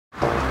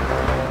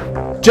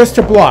Just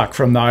a block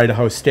from the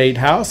Idaho State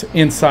House,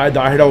 inside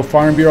the Idaho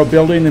Farm Bureau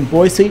building in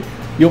Boise,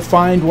 you'll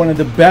find one of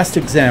the best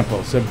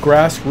examples of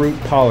grassroots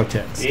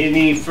politics.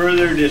 Any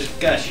further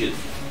discussion?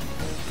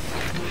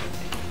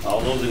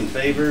 All those in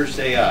favor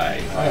say aye.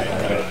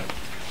 Aye.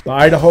 The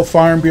Idaho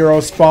Farm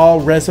Bureau's fall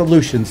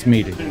resolutions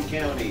meeting.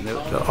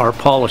 Our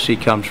policy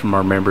comes from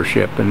our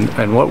membership,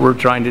 and what we're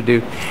trying to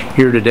do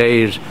here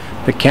today is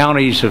the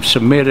counties have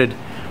submitted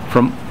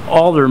from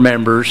all their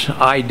members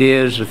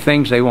ideas of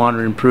things they want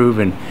to improve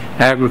in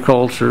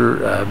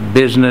agriculture,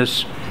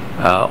 business,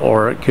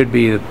 or it could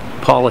be the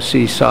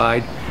policy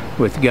side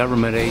with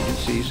government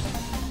agencies.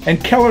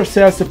 And Keller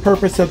says the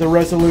purpose of the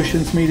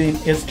resolutions meeting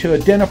is to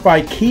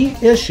identify key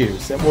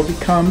issues that will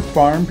become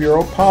Farm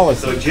Bureau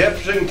policy. So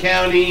Jefferson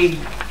County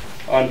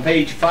on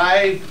page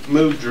 5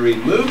 moved to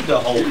remove the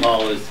whole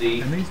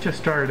policy. And these just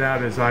started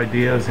out as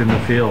ideas in the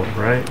field,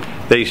 right?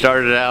 They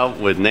started out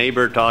with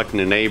neighbor talking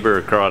to neighbor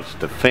across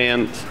the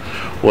fence,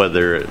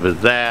 whether it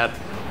was that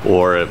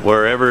or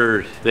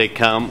wherever they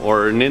come,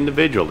 or an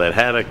individual that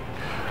had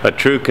a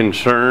true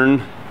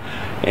concern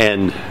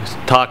and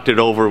talked it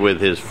over with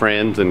his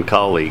friends and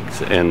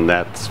colleagues, and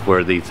that's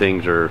where these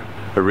things are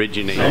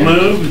originating. So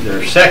moved.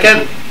 There's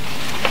second?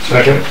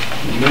 Second.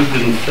 Moved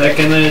and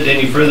seconded.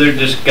 Any further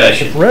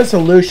discussion? If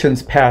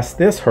resolutions pass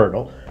this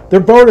hurdle, they're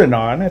voted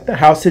on at the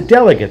House of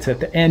Delegates at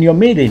the annual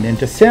meeting in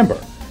December,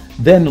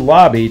 then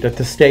lobbied at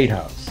the State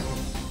House.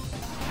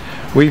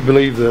 We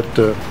believe that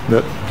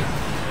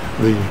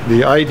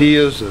the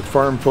ideas that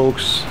farm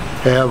folks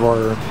have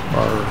are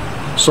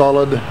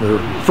solid.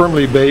 They're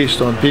firmly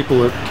based on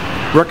people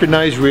that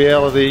recognize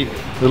reality,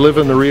 that live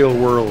in the real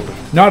world.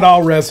 Not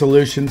all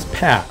resolutions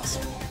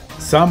passed.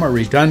 Some are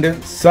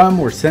redundant, some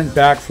were sent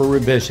back for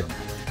revision.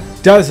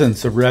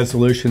 Dozens of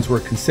resolutions were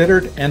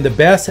considered and the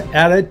best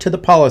added to the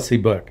policy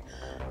book,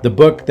 the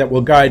book that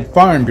will guide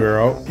Farm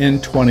Bureau in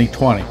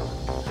 2020.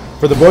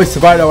 For the Voice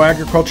of Idaho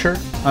Agriculture,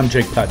 I'm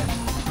Jake Putnam.